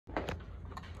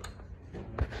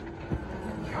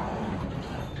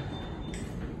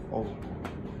Oh.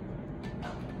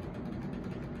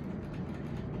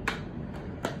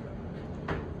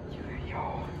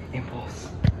 Yo, impulse.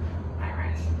 High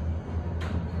rise.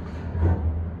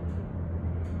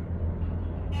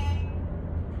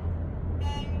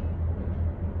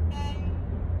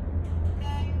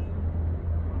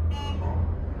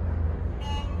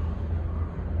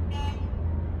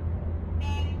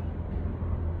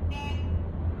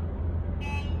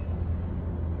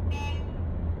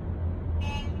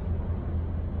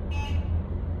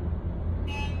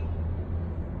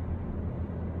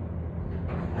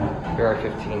 Here are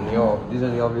 15. Yo, these are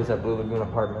the elevators at Blue Lagoon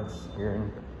Apartments here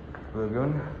in Blue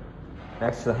Lagoon,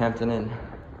 next to the Hampton Inn.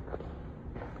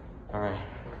 Alright,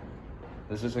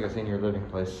 this is like a senior living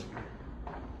place,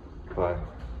 but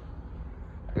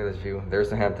look at this view.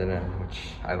 There's the Hampton Inn, which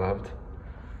I loved,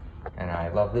 and I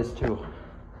love this too.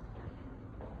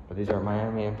 But these are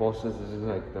Miami impulses. This is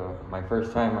like my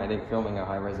first time, I think, filming a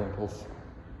high-rise impulse.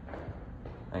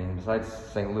 I mean, besides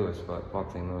St. Louis, but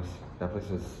fuck St. Louis. That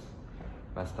place is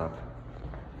messed up.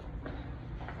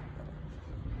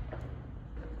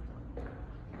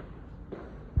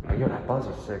 Oh, yo, that buzz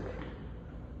is sick.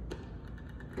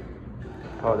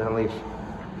 Oh, then leave.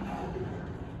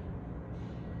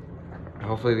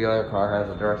 Hopefully the other car has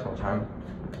a directional chime.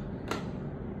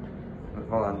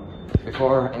 Hold on.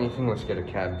 Before anything, let's get a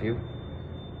cab view.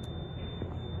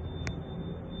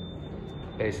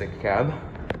 Basic cab.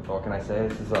 So what can I say?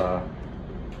 This is a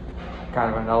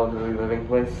kind of an elderly living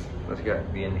place. Let's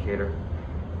get the indicator.